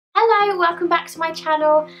Hello, welcome back to my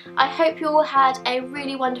channel. I hope you all had a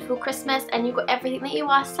really wonderful Christmas and you got everything that you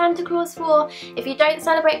asked Santa Claus for. If you don't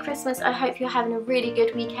celebrate Christmas, I hope you're having a really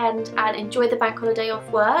good weekend and enjoy the bank holiday off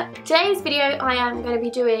work. Today's video I am going to be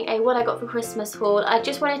doing a what I got for Christmas haul. I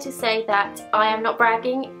just wanted to say that I am not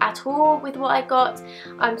bragging at all with what I got.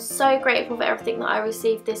 I'm so grateful for everything that I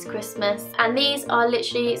received this Christmas, and these are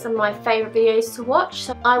literally some of my favourite videos to watch,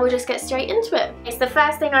 so I will just get straight into it. It's the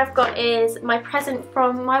first thing I've got is my present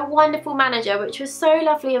from my wonderful manager, which was so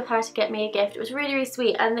lovely of her to get me a gift. It was really, really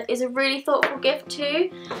sweet, and it is a really thoughtful gift too.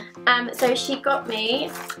 So she got me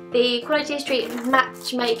the Quality Street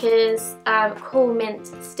Matchmakers Cool Mint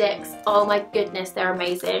sticks. Oh my goodness, they're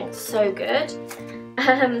amazing, so good.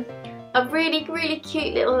 A really, really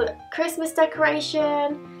cute little Christmas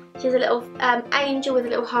decoration. She has a little angel with a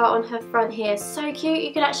little heart on her front here. So cute.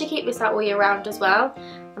 You can actually keep this out all year round as well.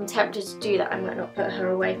 I'm tempted to do that. I might not put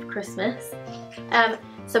her away for Christmas.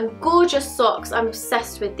 Some gorgeous socks. I'm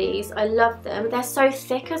obsessed with these. I love them. They're so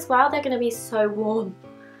thick as well. They're going to be so warm.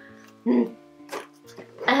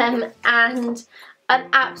 And an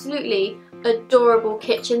absolutely adorable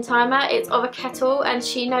kitchen timer. It's of a kettle, and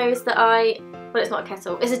she knows that well, it's not a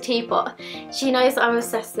kettle, it's a teapot. She knows that I'm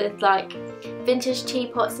obsessed with like vintage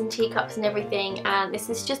teapots and teacups and everything, and this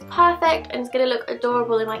is just perfect and it's going to look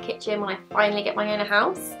adorable in my kitchen when I finally get my own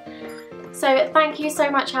house. So thank you so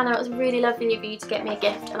much, Hannah. It was really lovely of you to get me a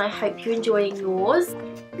gift, and I hope you're enjoying yours.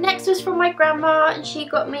 Next was from my grandma, and she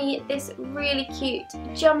got me this really cute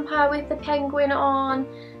jumper with the penguin on.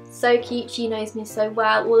 So cute. She knows me so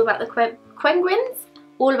well, all about the penguins.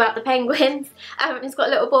 All about the penguins. He's got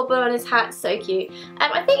a little bobble on his hat, so cute.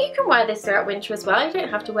 I think you can wear this throughout winter as well. You don't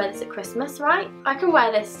have to wear this at Christmas, right? I can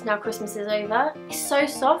wear this now Christmas is over. It's so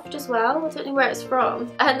soft as well. I don't know where it's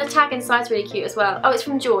from. And the tag inside's really cute as well. Oh, it's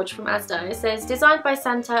from George from Asda. It says, designed by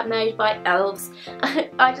Santa, made by elves.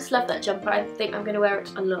 I just love that jumper. I think I'm going to wear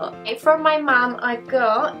it a lot. From my mum, I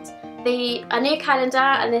got a new calendar,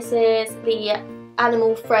 and this is the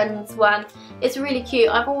Animal Friends one. It's really cute.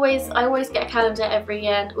 I always get a calendar every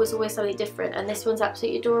year, and it was always something different, and this one's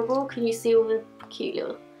absolutely adorable. Can you see all the cute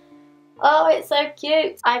little... Oh, it's so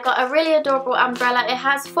cute. I got a really adorable umbrella. It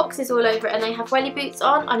has foxes all over it and they have welly boots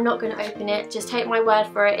on. I'm not going to open it, just take my word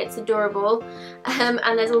for it. It's adorable. And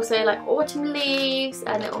there's also like autumn leaves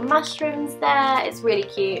and little mushrooms there. It's really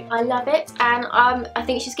cute. I love it, and I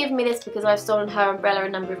think she's given me this because I've stolen her umbrella a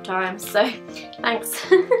number of times, so thanks.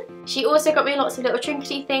 She also got me lots of little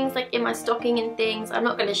trinkety things like in my stocking and things. I'm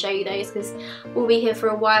not going to show you those because we'll be here for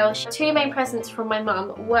a while. Two main presents from my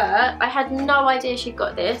mum were, I had no idea she'd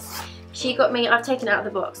got this. She got me, I've taken it out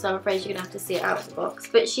of the box, so I'm afraid you're going to have to see it out of the box.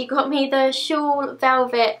 But she got me the Shawl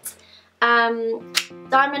Velvet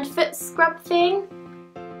diamond foot scrub thing.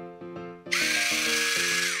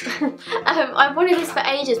 I've wanted this for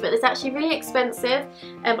ages, but it's actually really expensive.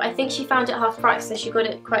 I think she found it half price, so she got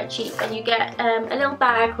it quite cheap. And you get a little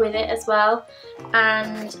bag with it as well,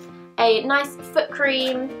 and a nice foot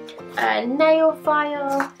cream, a nail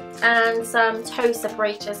file, and some toe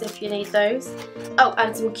separators if you need those. Oh,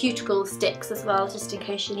 and some cuticle sticks as well, just in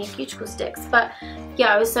case you need cuticle sticks. But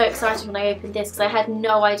yeah, I was so excited when I opened this because I had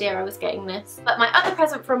no idea I was getting this. But my other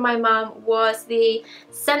present from my mum was the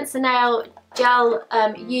Sensonail Gel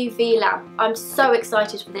UV lamp. I'm so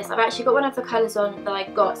excited for this. I've actually got one of the colours on that I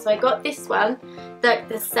got. So I got this one,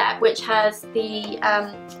 the set, which has the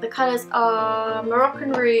colours are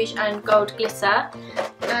Moroccan Rouge and Gold Glitter.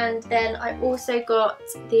 And then I also got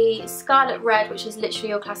the Scarlet Red, which is literally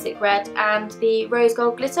your classic red, and the Rose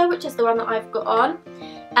Gold Glitter, which is the one that I've got on.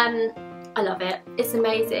 I love it. It's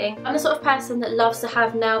amazing. I'm the sort of person that loves to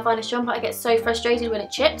have nail varnish on, but I get so frustrated when it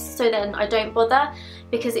chips, so then I don't bother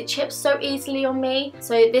because it chips so easily on me.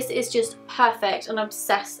 So this is just perfect, and I'm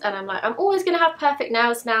obsessed, and I'm like, I'm always going to have perfect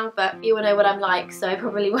nails now, but you all know what I'm like, so I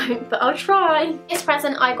probably won't, but I'll try. This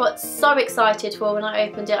present I got so excited for when I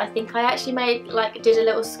opened it. I think I actually did a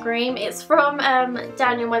little scream. It's from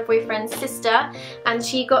Daniel, my boyfriend's sister, and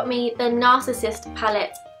she got me the Narcissist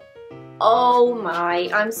palette. Oh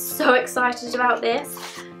my, I'm so excited about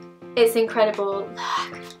this. It's incredible.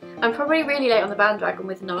 Look, I'm probably really late on the bandwagon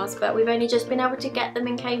with NARS, but we've only just been able to get them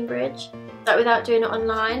in Cambridge, like without doing it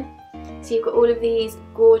online. So you've got all of these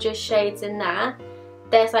gorgeous shades in there.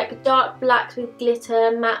 There's like dark blacks with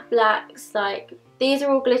glitter, matte blacks, like these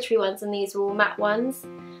are all glittery ones and these are all matte ones.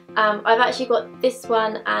 I've actually got this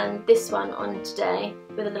one and this one on today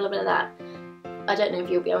with a little bit of that. I don't know if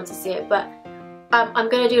you'll be able to see it, but I'm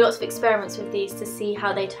going to do lots of experiments with these to see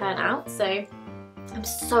how they turn out, so I'm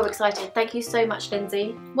so excited. Thank you so much,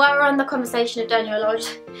 Lindsay. While we're on the conversation of Daniel, I'll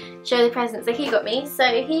show the presents that he got me.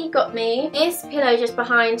 So he got me this pillow just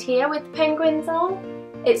behind here with the penguins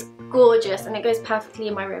on. It's gorgeous and it goes perfectly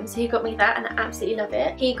in my room. So he got me that and I absolutely love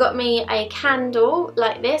it. He got me a candle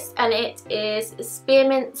like this and it is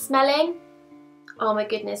spearmint smelling. Oh my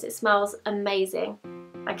goodness, it smells amazing.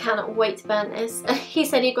 I cannot wait to burn this. He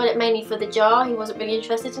said he got it mainly for the jar. He wasn't really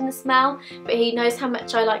interested in the smell, but he knows how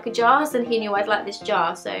much I like jars and he knew I'd like this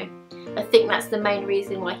jar, so I think that's the main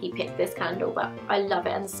reason why he picked this candle, but I love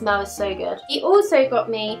it and the smell is so good. He also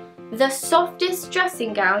got me the softest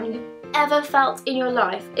dressing gown you've ever felt in your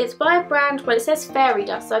life. It's by a brand, well it says Fairy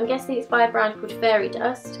Dust, so I'm guessing it's by a brand called Fairy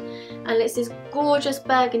Dust, and it's this gorgeous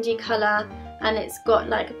burgundy colour and it's got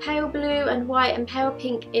like a pale blue and white and pale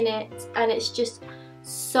pink in it and it's just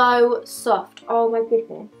so soft. Oh my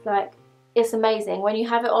goodness, like it's amazing. When you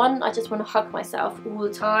have it on, I just want to hug myself all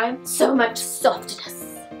the time. So much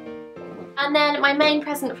softness. And then my main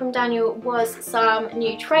present from Daniel was some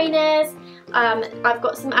new trainers. I've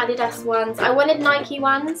got some Adidas ones. I wanted Nike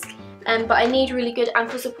ones, but I need really good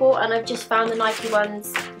ankle support and I've just found the Nike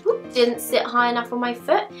ones didn't sit high enough on my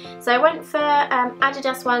foot. So I went for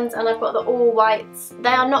Adidas ones and I've got the all whites. They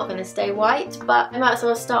are not going to stay white, but I might as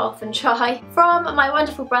well start off and try. From my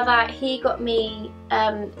wonderful brother, he got me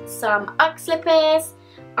some Ugg slippers.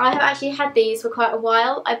 I have actually had these for quite a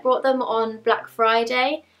while. I bought them on Black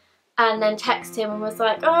Friday and then texted him and was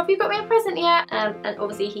like, oh, have you got me a present yet? And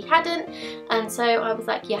obviously he hadn't, and so I was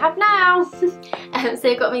like, you have now. So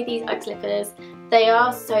he got me these Ugg slippers. They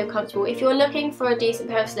are so comfortable. If you're looking for a decent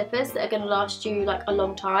pair of slippers that are going to last you like a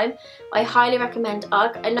long time, I highly recommend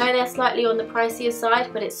Ugg. I know they're slightly on the pricier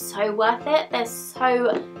side, but it's so worth it. They're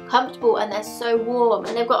so comfortable and they're so warm,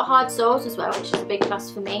 and they've got hard soles as well, which is a big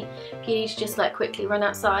plus for me if you need to just like quickly run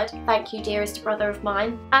outside. Thank you, dearest brother of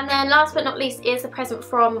mine. And then last but not least is a present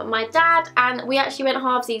from my dad, and we actually went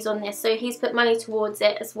halvesies on this, so he's put money towards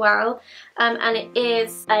it as well. And it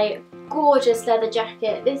is a gorgeous leather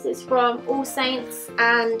jacket. This is from All Saints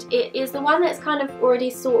and it is the one that's kind of already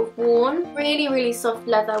sort of worn. Really, really soft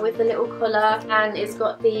leather with the little collar, and it's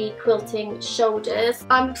got the quilting shoulders.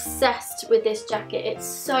 I'm obsessed with this jacket. It's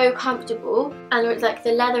so comfortable and it's like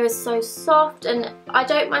the leather is so soft, and I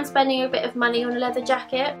don't mind spending a bit of money on a leather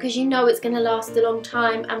jacket because you know it's going to last a long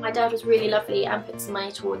time, and my dad was really lovely and put some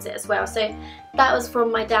money towards it as well. So that was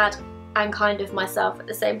from my dad and kind of myself at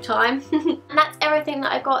the same time. And that's everything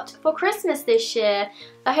that I got for Christmas this year.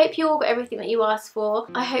 I hope you all got everything that you asked for.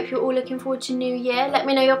 I hope you're all looking forward to New Year. Let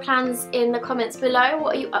me know your plans in the comments below.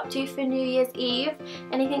 What are you up to for New Year's Eve?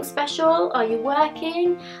 Anything special? Are you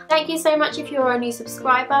working? Thank you so much if you're a new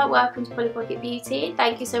subscriber. Welcome to Polly Pocket Beauty.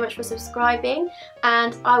 Thank you so much for subscribing,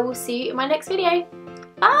 and I will see you in my next video.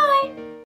 Bye!